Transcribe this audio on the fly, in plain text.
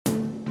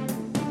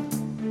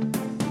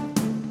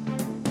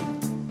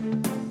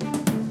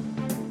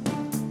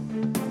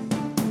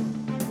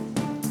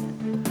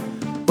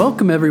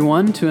Welcome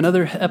everyone to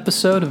another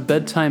episode of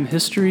Bedtime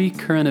History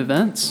Current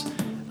Events.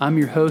 I'm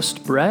your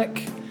host,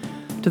 Breck.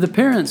 To the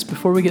parents,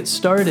 before we get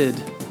started,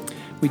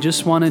 we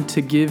just wanted to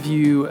give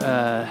you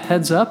a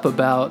heads up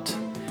about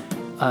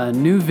a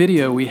new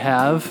video we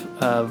have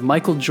of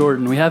Michael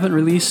Jordan. We haven't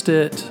released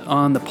it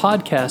on the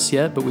podcast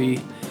yet, but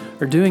we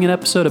are doing an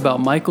episode about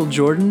Michael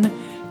Jordan.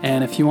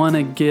 And if you want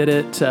to get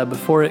it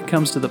before it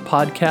comes to the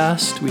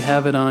podcast, we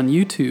have it on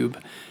YouTube.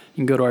 You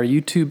can go to our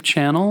YouTube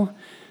channel,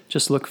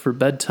 just look for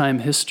Bedtime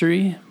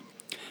History,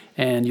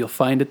 and you'll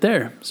find it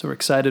there. So we're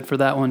excited for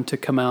that one to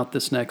come out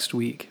this next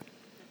week.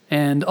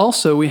 And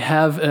also, we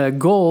have a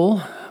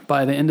goal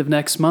by the end of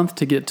next month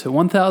to get to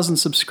 1,000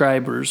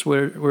 subscribers.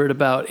 We're at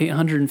about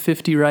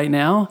 850 right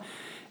now,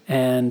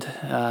 and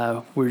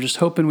we're just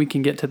hoping we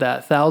can get to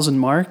that 1,000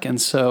 mark.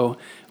 And so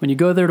when you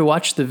go there to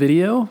watch the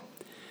video,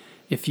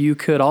 if you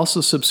could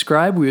also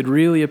subscribe, we would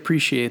really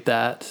appreciate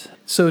that.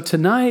 So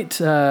tonight,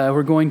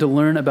 we're going to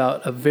learn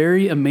about a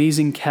very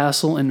amazing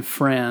castle in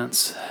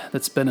France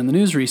that's been in the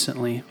news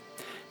recently.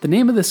 The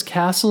name of this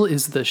castle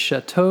is the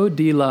Château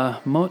de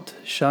la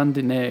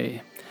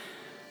Mothe-Chandeniers,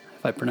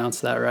 if I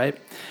pronounced that right.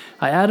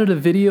 I added a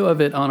video of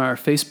it on our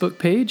Facebook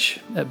page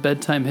at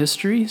Bedtime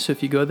History, so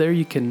if you go there,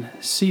 you can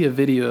see a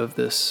video of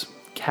this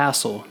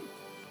castle.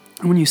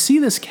 And when you see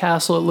this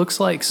castle, it looks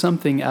like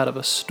something out of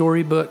a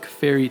storybook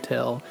fairy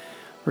tale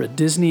or a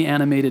Disney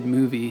animated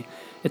movie.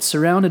 It's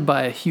surrounded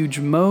by a huge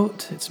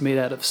moat. It's made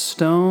out of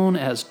stone,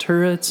 it has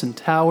turrets and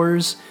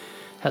towers,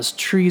 has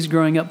trees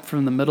growing up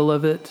from the middle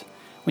of it.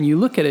 When you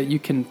look at it, you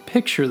can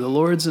picture the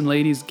lords and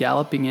ladies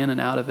galloping in and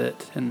out of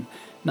it, and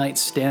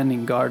knights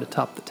standing guard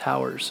atop the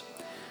towers.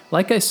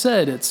 Like I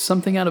said, it's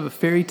something out of a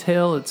fairy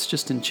tale. It's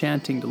just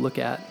enchanting to look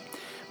at.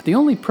 But the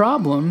only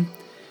problem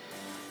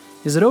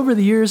is that over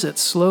the years,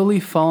 it's slowly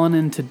fallen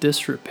into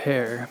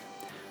disrepair.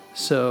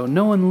 So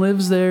no one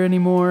lives there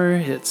anymore.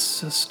 Its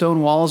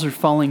stone walls are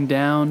falling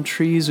down.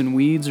 Trees and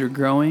weeds are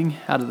growing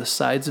out of the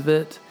sides of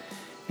it.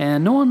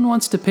 And no one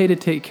wants to pay to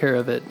take care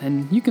of it.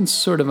 And you can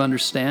sort of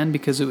understand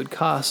because it would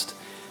cost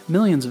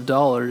millions of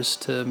dollars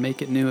to make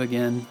it new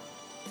again.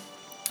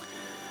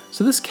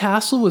 So this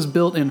castle was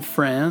built in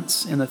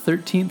France in the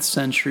 13th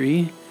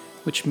century,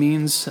 which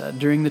means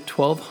during the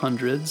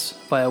 1200s,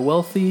 by a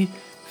wealthy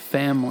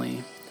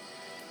family.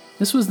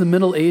 This was the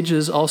Middle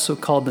Ages, also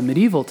called the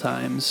medieval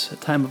times, a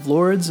time of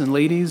lords and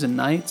ladies and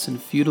knights and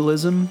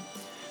feudalism.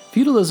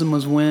 Feudalism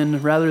was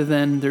when, rather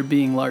than there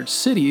being large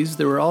cities,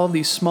 there were all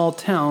these small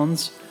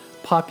towns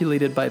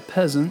populated by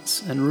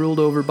peasants and ruled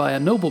over by a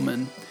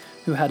nobleman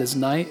who had his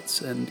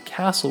knights and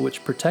castle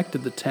which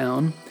protected the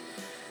town,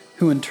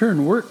 who in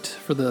turn worked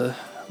the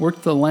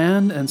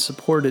land and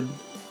supported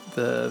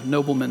the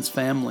nobleman's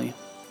family.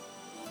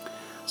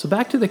 So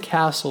back to the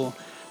castle.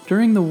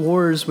 During the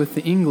wars with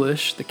the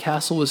English, the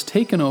castle was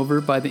taken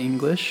over by the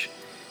English,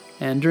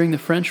 and during the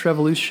French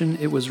Revolution,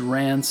 it was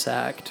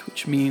ransacked,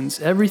 which means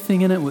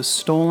everything in it was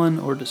stolen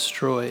or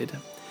destroyed.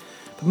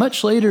 But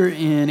much later,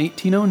 in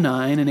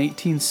 1809 and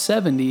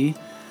 1870,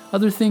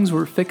 other things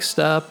were fixed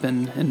up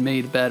and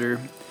made better.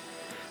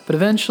 But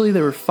eventually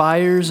there were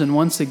fires, and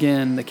once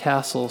again the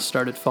castle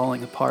started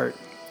falling apart.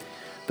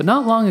 But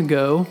not long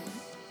ago,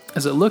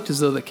 it looked as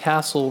though the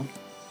castle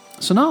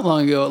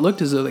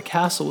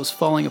was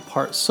falling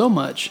apart so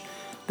much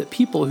that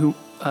people who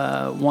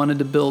wanted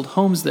to build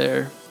homes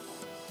there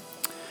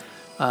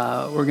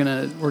were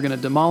gonna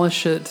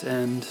demolish it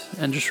and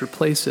just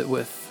replace it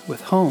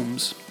with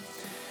homes.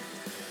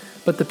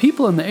 But the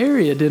people in the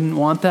area didn't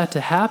want that to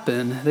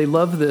happen. They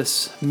loved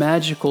this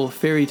magical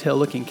fairy tale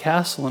looking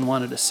castle and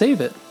wanted to save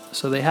it.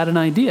 So they had an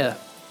idea.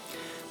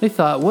 They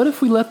thought, what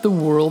if we let the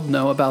world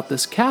know about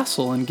this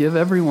castle and give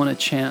everyone a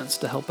chance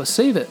to help us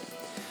save it?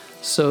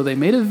 So they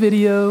made a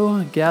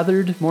video,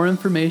 gathered more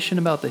information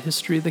about the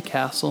history of the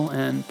castle,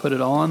 and put it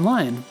all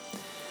online.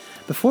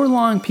 Before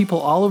long,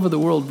 people all over the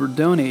world were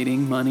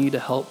donating money to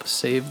help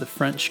save the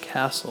French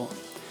castle.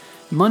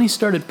 Money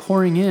started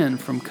pouring in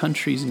from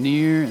countries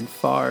near and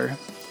far.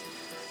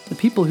 The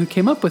people who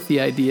came up with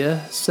the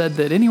idea said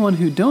that anyone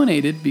who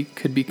donated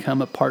could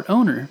become a part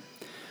owner.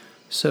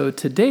 So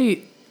to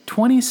date,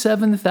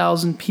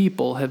 27,000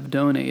 people have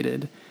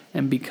donated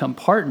and become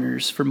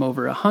partners from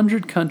over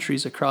 100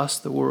 countries across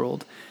the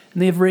world.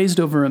 And they have raised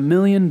over $1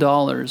 million,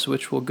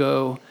 which will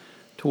go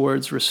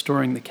towards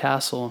restoring the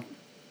castle.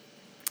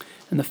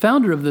 And the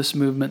founder of this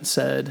movement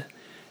said,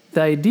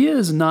 the idea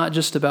is not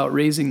just about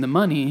raising the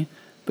money,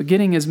 but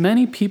getting as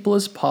many people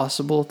as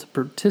possible to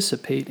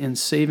participate in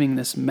saving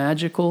this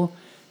magical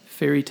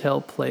fairy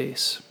tale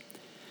place.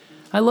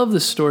 I love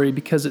this story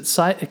because it's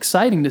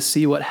exciting to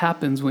see what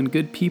happens when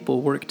good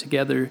people work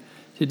together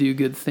to do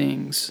good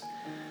things.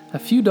 A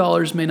few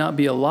dollars may not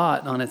be a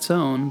lot on its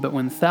own, but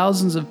when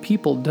thousands of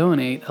people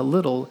donate a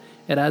little,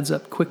 it adds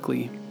up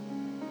quickly.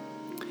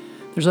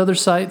 There's other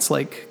sites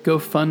like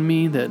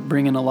GoFundMe that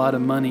bring in a lot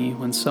of money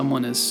when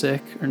someone is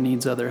sick or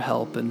needs other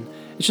help, and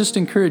it's just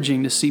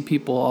encouraging to see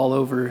people all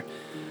over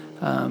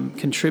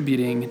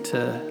contributing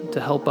to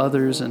help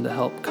others and to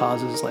help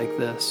causes like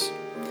this.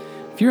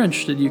 If you're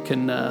interested, you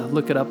can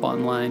look it up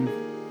online.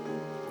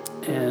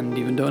 and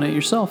even donate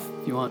yourself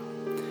if you want.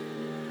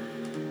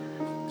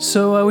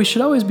 So we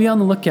should always be on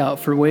the lookout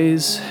for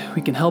ways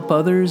we can help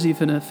others,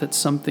 even if it's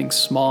something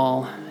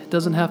small. It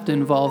doesn't have to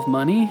involve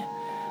money.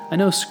 I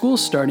know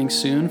school's starting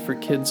soon for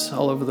kids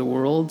all over the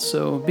world,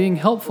 so being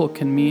helpful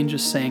can mean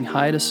just saying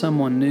hi to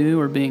someone new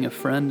or being a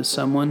friend to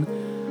someone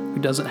who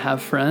doesn't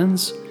have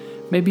friends.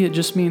 Maybe it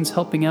just means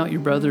helping out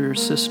your brother or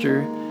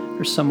sister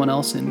or someone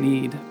else in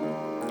need.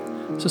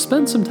 So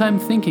spend some time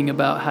thinking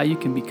about how you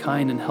can be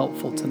kind and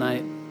helpful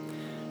tonight.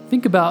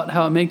 Think about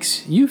how it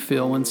makes you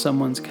feel when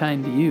someone's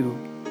kind to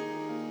you.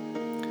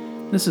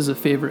 This is a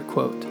favorite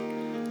quote.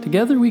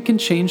 Together we can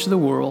change the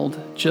world,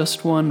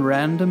 just one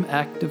random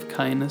act of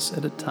kindness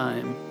at a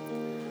time.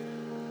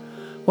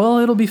 Well,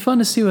 it'll be fun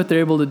to see what they're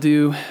able to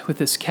do with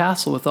this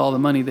castle with all the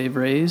money they've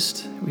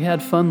raised. We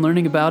had fun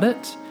learning about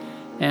it,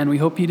 and we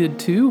hope you did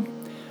too.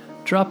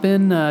 Drop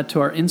in to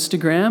our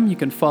Instagram. You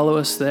can follow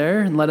us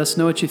there and let us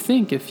know what you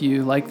think if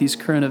you like these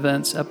current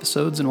events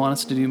episodes and want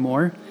us to do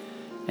more.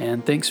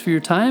 And thanks for your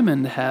time,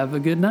 and have a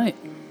good night.